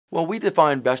Well, we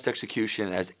define best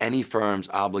execution as any firm's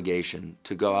obligation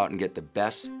to go out and get the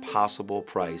best possible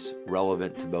price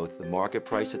relevant to both the market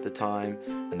price at the time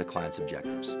and the client's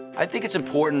objectives. I think it's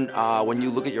important when you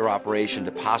look at your operation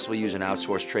to possibly use an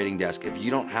outsourced trading desk if you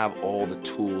don't have all the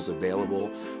tools available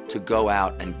to go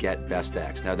out and get best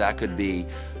X. Now that could be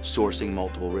sourcing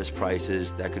multiple risk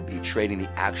prices, that could be trading the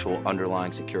actual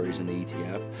underlying securities in the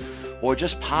ETF, or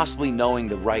just possibly knowing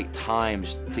the right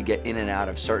times to get in and out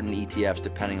of certain ETFs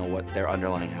depending on what their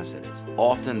underlying asset is.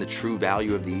 Often the true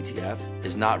value of the ETF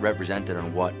is not represented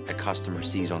on what a customer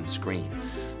sees on the screen.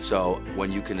 So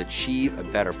when you can achieve a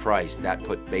better price, that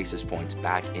puts basis points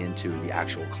back into the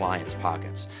actual client's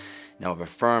pockets. Now, if a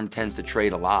firm tends to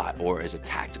trade a lot or is a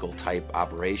tactical type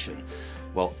operation,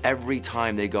 well, every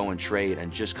time they go and trade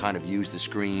and just kind of use the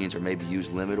screens or maybe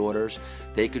use limit orders,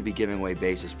 they could be giving away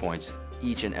basis points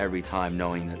each and every time,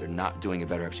 knowing that they're not doing a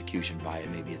better execution via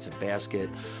maybe it's a basket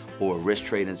or a risk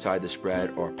trade inside the spread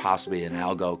or possibly an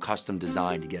algo custom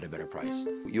designed to get a better price.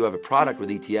 You have a product with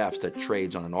ETFs that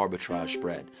trades on an arbitrage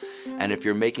spread. And if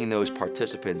you're making those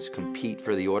participants compete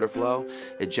for the order flow,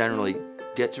 it generally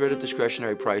gets rid of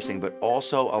discretionary pricing, but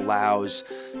also allows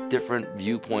different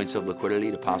viewpoints of liquidity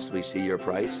to possibly see your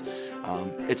price.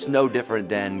 It's no different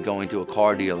than going to a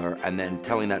car dealer and then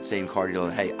telling that same car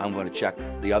dealer, hey, I'm going to check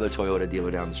the other Toyota dealer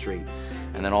down the street.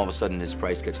 And then all of a sudden his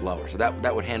price gets lower. So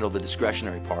that would handle the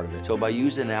discretionary part of it. So by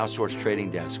using an outsourced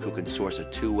trading desk who can source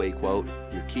a two-way quote,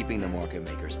 you're keeping the market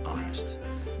makers honest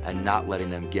and not letting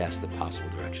them guess the possible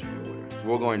direction of your order.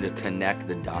 We're going to connect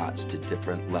the dots to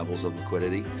different levels of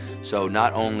liquidity. So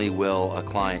not only will a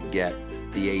client get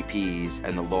the APs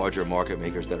and the larger market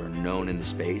makers that are known in the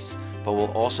space, but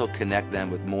we'll also connect them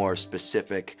with more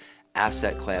specific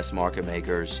asset class market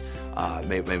makers,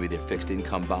 maybe they're fixed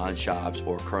income bond shops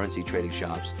or currency trading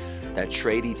shops that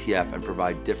trade ETF and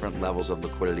provide different levels of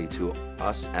liquidity to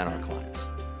us and our clients.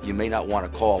 You may not want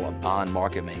to call a bond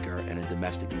market maker in a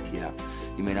domestic ETF.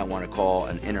 You may not want to call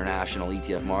an international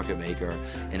ETF market maker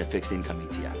in a fixed income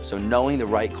ETF. So knowing the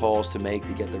right calls to make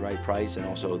to get the right price and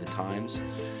also the times,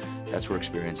 that's where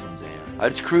experience lends a hand.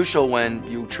 It's crucial when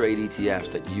you trade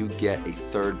ETFs that you get a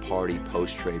third-party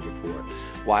post-trade report.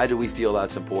 Why do we feel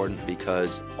that's important?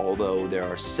 Because although there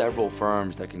are several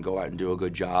firms that can go out and do a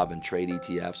good job and trade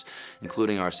ETFs,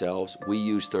 including ourselves, we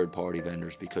use third-party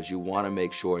vendors because you want to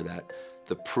make sure that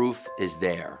the proof is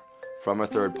there from a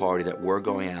third party that we're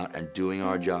going out and doing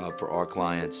our job for our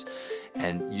clients,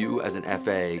 and you as an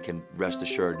FA can rest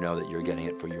assured know that you're getting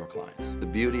it for your clients. The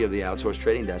beauty of the outsourced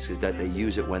trading desk is that they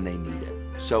use it when they need it.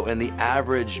 So in the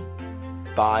average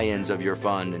buy-ins of your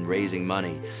fund and raising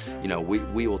money,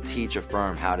 we will teach a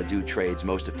firm how to do trades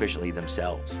most efficiently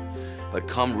themselves. But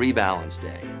come rebalance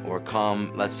day, or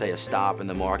come, let's say, a stop in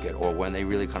the market, or when they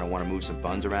really kind of want to move some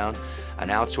funds around, an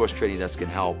outsourced trading desk can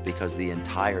help because the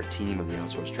entire team of the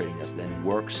outsourced trading desk then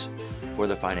works for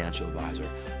the financial advisor,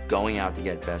 going out to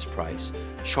get best price,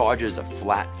 charges a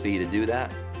flat fee to do that,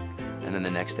 and then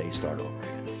the next day you start over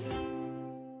again.